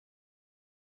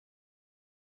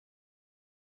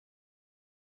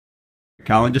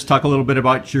Collin, just talk a little bit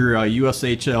about your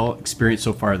USHL experience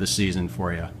so far this season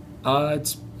for you.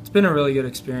 It's been a really good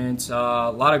experience.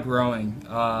 A lot of growing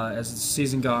as the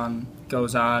season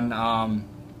goes on.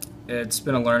 It's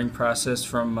been a learning process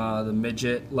from the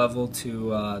midget level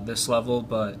to this level,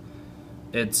 but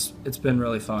it's been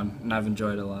really fun and I've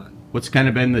enjoyed it a lot. What's kind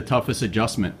of been the toughest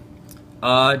adjustment?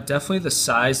 Definitely the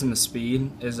size and the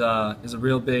speed is a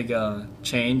real big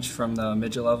change from the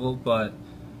midget level, but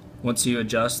once you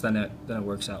adjust, then it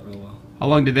works out real well. How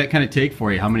long did that kind of take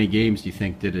for you? How many games do you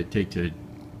think did it take to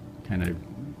kind of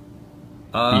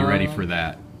be ready for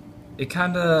that? It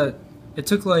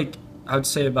took, like, I would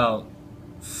say about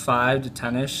 5 to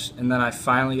 10-ish, and then I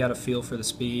finally got a feel for the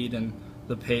speed and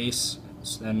the pace,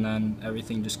 and then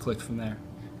everything just clicked from there.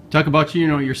 Talk about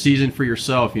your season for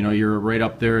yourself. You're right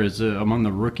up there as among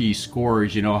the rookie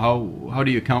scorers. How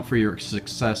do you account for your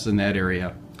success in that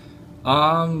area?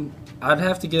 I'd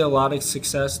have to get a lot of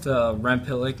success to Rem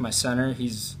Pitlick, my center.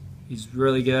 He's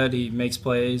really good. He makes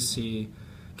plays. He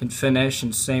can finish,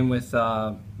 and same with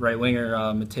right winger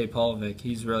Matej Polovic.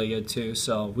 He's really good too.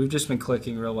 So we've just been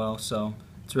clicking real well. So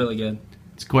it's really good.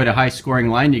 It's quite a high scoring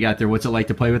line you got there. What's it like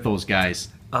to play with those guys?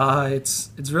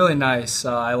 It's really nice.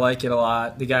 I like it a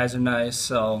lot. The guys are nice,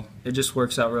 so it just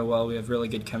works out real well. We have really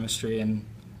good chemistry, and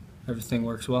everything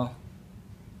works well.